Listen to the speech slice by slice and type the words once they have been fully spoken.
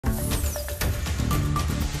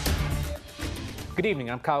Good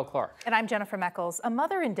evening, I'm Kyle Clark. And I'm Jennifer Meckles. A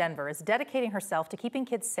mother in Denver is dedicating herself to keeping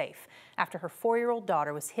kids safe after her 4-year-old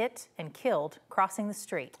daughter was hit and killed crossing the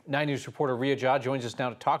street. 9 News reporter Ria Jha joins us now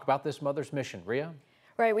to talk about this mother's mission. Ria?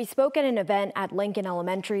 Right, we spoke at an event at Lincoln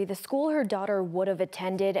Elementary, the school her daughter would have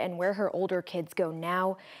attended and where her older kids go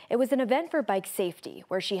now. It was an event for bike safety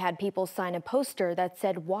where she had people sign a poster that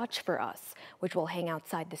said, "Watch for us," which will hang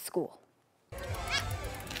outside the school.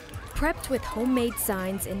 Prepped with homemade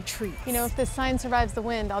signs and treats. You know, if this sign survives the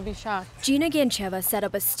wind, I'll be shocked. Gina Gancheva set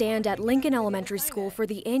up a stand at Lincoln Elementary School for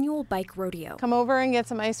the annual bike rodeo. Come over and get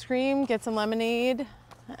some ice cream, get some lemonade,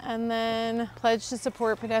 and then pledge to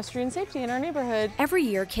support pedestrian safety in our neighborhood. Every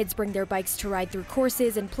year, kids bring their bikes to ride through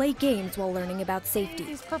courses and play games while learning about safety.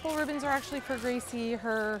 These purple ribbons are actually for Gracie.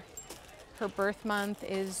 Her birth month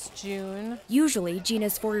is June. Usually,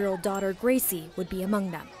 Gina's 4-year-old daughter, Gracie, would be among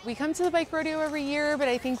them. We come to the bike rodeo every year, but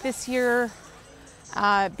I think this year,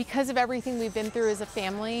 because of everything we've been through as a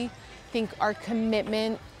family, I think our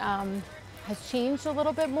commitment has changed a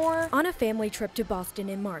little bit more. On a family trip to Boston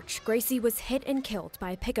in March, Gracie was hit and killed by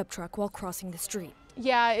a pickup truck while crossing the street.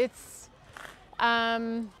 Yeah, it's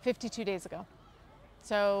 52 days ago.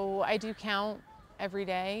 So I do count every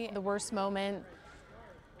day. The worst moment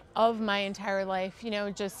of my entire life, you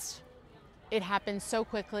know, just it happened so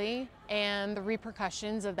quickly, and the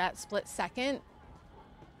repercussions of that split second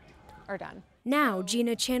are done. Now,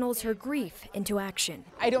 Gina channels her grief into action.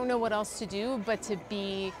 I don't know what else to do but to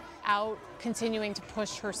be out continuing to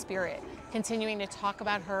push her spirit, continuing to talk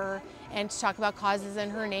about her and to talk about causes in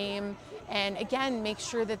her name, and again, make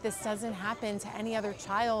sure that this doesn't happen to any other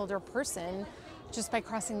child or person just by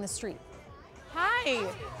crossing the street. Hi,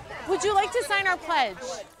 would you like to sign our pledge?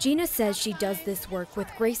 Gina says she does this work with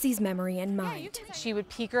Gracie's memory in mind. She would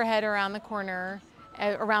peek her head around the corner,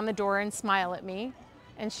 around the door, and smile at me.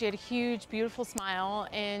 And she had a huge, beautiful smile,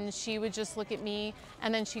 and she would just look at me,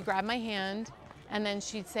 and then she'd grab my hand, and then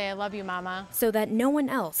she'd say, "I love you, Mama." So that no one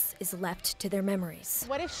else is left to their memories.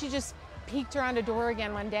 What if she just peeked around a door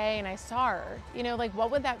again one day and I saw her? You know, like,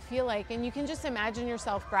 what would that feel like? And you can just imagine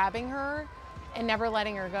yourself grabbing her and never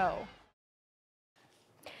letting her go.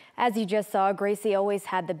 As you just saw, Gracie always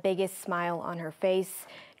had the biggest smile on her face.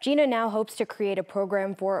 Gina now hopes to create a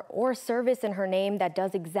program for or service in her name that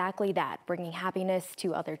does exactly that, bringing happiness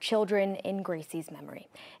to other children in Gracie's memory.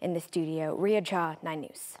 In the studio, Ria Jha, 9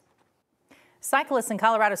 News. Cyclists in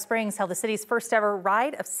Colorado Springs held the city's first ever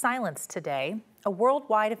Ride of Silence today. A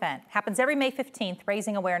worldwide event happens every May 15th,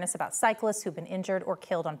 raising awareness about cyclists who've been injured or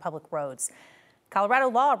killed on public roads. Colorado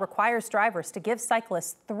law requires drivers to give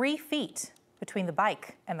cyclists 3 feet between the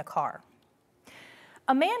bike and the car.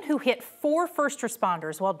 A man who hit 4 first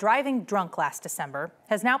responders while driving drunk last December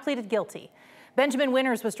has now pleaded guilty. Benjamin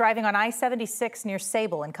Winters was driving on I-76 near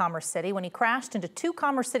Sable in Commerce City when he crashed into 2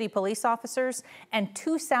 Commerce City police officers and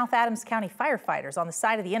 2 South Adams County firefighters on the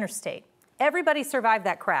side of the interstate. Everybody survived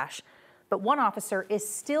that crash, but 1 officer is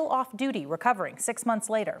still off duty, recovering 6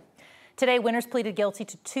 months later. Today, Winters pleaded guilty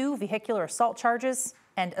to 2 vehicular assault charges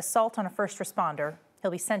and assault on a first responder. He'll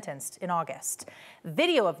be sentenced in August.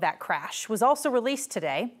 Video of that crash was also released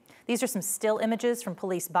today. These are some still images from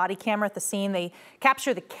police body camera at the scene. They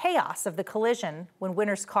capture the chaos of the collision when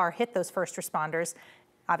Winters' car hit those first responders.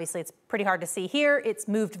 Obviously, it's pretty hard to see here. It's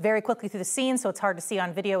moved very quickly through the scene, so it's hard to see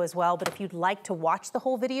on video as well. But if you'd like to watch the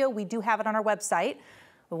whole video, we do have it on our website.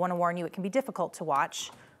 We want to warn you, it can be difficult to watch.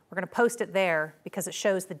 We're going to post it there because it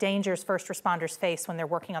shows the dangers first responders face when they're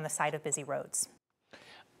working on the side of busy roads.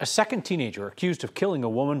 A second teenager accused of killing a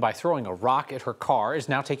woman by throwing a rock at her car is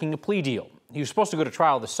now taking a plea deal. He was supposed to go to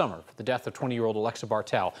trial this summer for the death of 20-year-old Alexa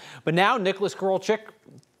Bartel. But now Nicholas Gorolchik,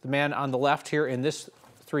 the man on the left here in this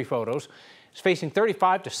 3 photos, is facing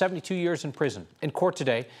 35 to 72 years in prison. In court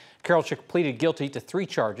today, Gorolchik pleaded guilty to 3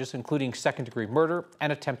 charges, including second-degree murder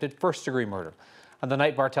and attempted first-degree murder. On the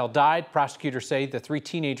night Bartel died, prosecutors say the 3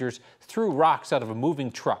 teenagers threw rocks out of a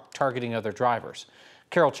moving truck, targeting other drivers.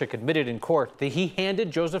 Gorolchik admitted in court that he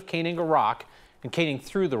handed Joseph Koenig a rock, and Koenig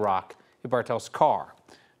threw the rock at Bartel's car.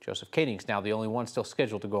 Joseph Koenig is now the only one still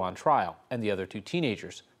scheduled to go on trial, and the other 2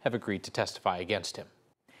 teenagers have agreed to testify against him.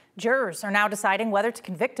 Jurors are now deciding whether to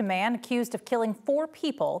convict a man accused of killing 4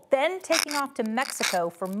 people, then taking off to Mexico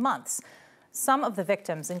for months. Some of the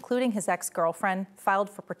victims, including his ex-girlfriend, filed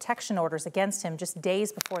for protection orders against him just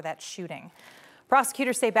days before that shooting.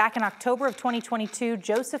 Prosecutors say back in October of 2022,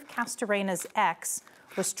 Joseph Castarena's ex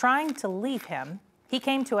was trying to leave him. He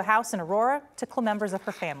came to a house in Aurora to kill members of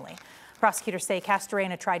her family. Prosecutors say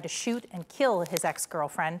Castarena tried to shoot and kill his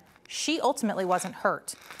ex-girlfriend. She ultimately wasn't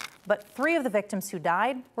hurt, but 3 of the victims who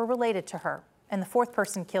died were related to her, and the 4th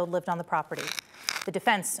person killed lived on the property. The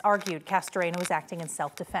defense argued Castarena was acting in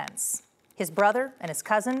self-defense. His brother and his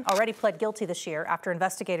cousin already pled guilty this year after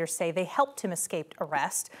investigators say they helped him escape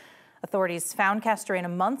arrest. Authorities found Castorena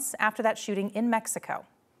months after that shooting in Mexico.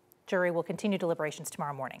 Jury will continue deliberations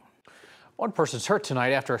tomorrow morning. One person's hurt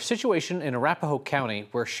tonight after a situation in Arapahoe County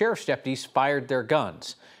where sheriff's deputies fired their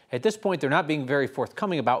guns. At this point, they're not being very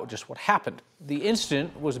forthcoming about just what happened. The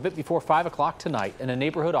incident was a bit before 5 o'clock tonight in a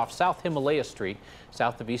neighborhood off South Himalaya Street,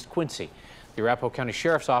 south of East Quincy. The Arapahoe County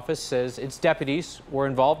Sheriff's Office says its deputies were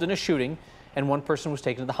involved in a shooting and one person was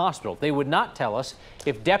taken to the hospital. They would not tell us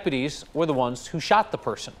if deputies were the ones who shot the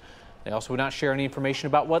person. They also would not share any information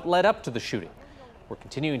about what led up to the shooting. We're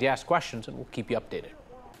continuing to ask questions and we'll keep you updated.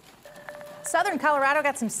 Southern Colorado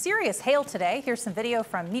got some serious hail today. Here's some video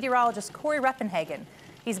from meteorologist Corey Reppenhagen.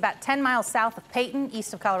 He's about 10 miles south of Peyton,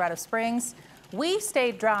 east of Colorado Springs. We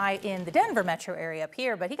stayed dry in the Denver metro area up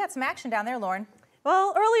here, but he got some action down there, Lauren.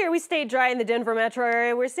 Well, earlier we stayed dry in the Denver metro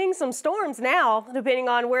area. We're seeing some storms now, depending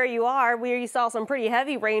on where you are. We saw some pretty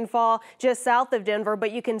heavy rainfall just south of Denver,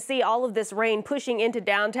 but you can see all of this rain pushing into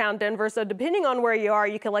downtown Denver. So depending on where you are,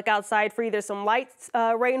 you can look outside for either some light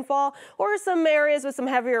rainfall or some areas with some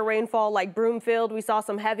heavier rainfall like Broomfield. We saw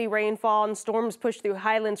some heavy rainfall and storms push through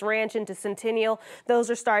Highlands Ranch into Centennial.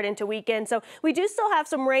 Those are starting to weaken. So we do still have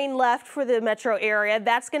some rain left for the metro area.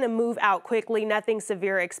 That's going to move out quickly. Nothing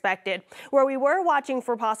severe expected. Where we were watching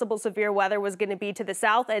for possible severe weather was going to be to the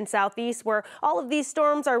south and southeast, where all of these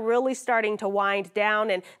storms are really starting to wind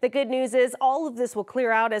down. And the good news is all of this will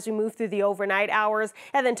clear out as we move through the overnight hours.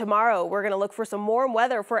 And then tomorrow, we're going to look for some warm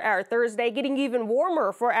weather for our Thursday, getting even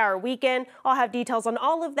warmer for our weekend. I'll have details on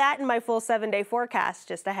all of that in my full 7-day forecast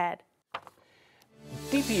just ahead.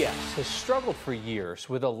 DPS has struggled for years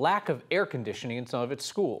with a lack of air conditioning in some of its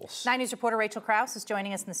schools. 9 News reporter Rachel Krause is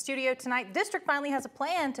joining us in the studio tonight. The district finally has a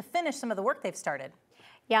plan to finish some of the work they've started.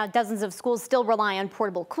 Yeah, dozens of schools still rely on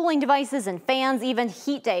portable cooling devices and fans, even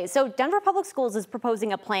heat days. So Denver Public Schools is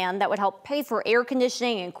proposing a plan that would help pay for air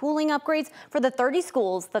conditioning and cooling upgrades for the 30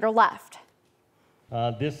 schools that are left.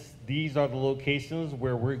 These are the locations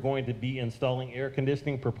where we're going to be installing air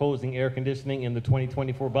conditioning, proposing air conditioning in the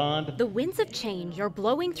 2024 bond. The winds of change are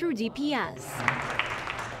blowing through DPS.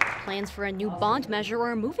 Plans for a new bond measure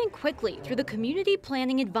are moving quickly through the Community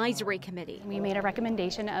Planning Advisory Committee. We made a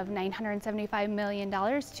recommendation of $975 million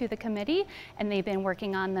to the committee, and they've been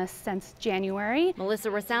working on this since January. Melissa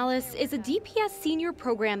Rosales is a DPS Senior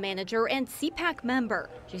Program Manager and CPAC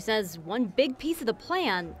member. She says one big piece of the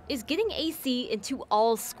plan is getting AC into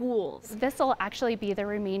all schools. This will actually be the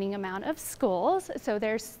remaining amount of schools. So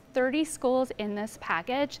there's 30 schools in this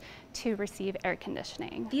package to receive air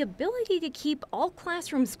conditioning. The ability to keep all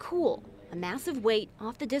classrooms cool, a massive weight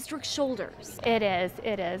off the district's shoulders. It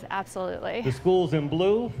is, absolutely. The schools in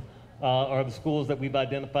blue are the schools that we've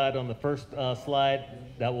identified on the first slide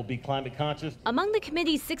that will be climate conscious. Among the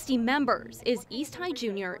committee's 60 members is East High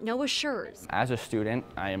Junior Noah Schurz. As a student,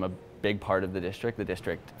 I am a big part of the district. The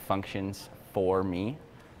district functions for me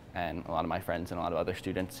and a lot of my friends and a lot of other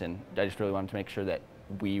students, and I just really wanted to make sure that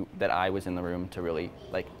I was in the room to really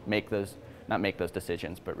not make those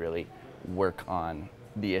decisions, but really work on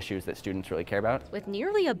the issues that students really care about. With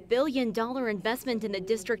nearly $1 billion investment in the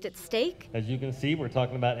district at stake. As you can see, we're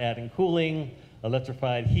talking about adding cooling,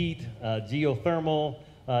 electrified heat, geothermal,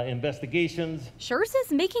 investigations. Schurz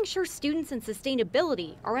is making sure students and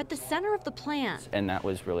sustainability are at the center of the plan. And that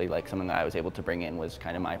was really something that I was able to bring in, was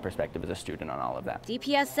kind of my perspective as a student on all of that.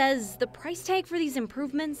 DPS says the price tag for these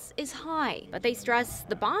improvements is high, but they stress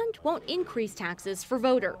the bond won't increase taxes for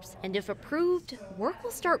voters. And if approved, work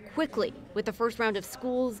will start quickly, with the first round of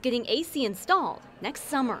schools getting AC installed next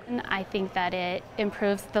summer. And I think that it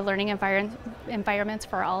improves the learning environments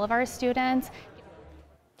for all of our students.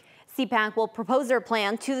 CPAC will propose their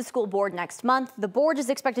plan to the school board next month. The board is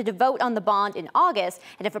expected to vote on the bond in August,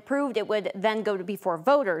 and if approved, it would then go before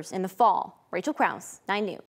voters in the fall. Rachel Krause, 9 News.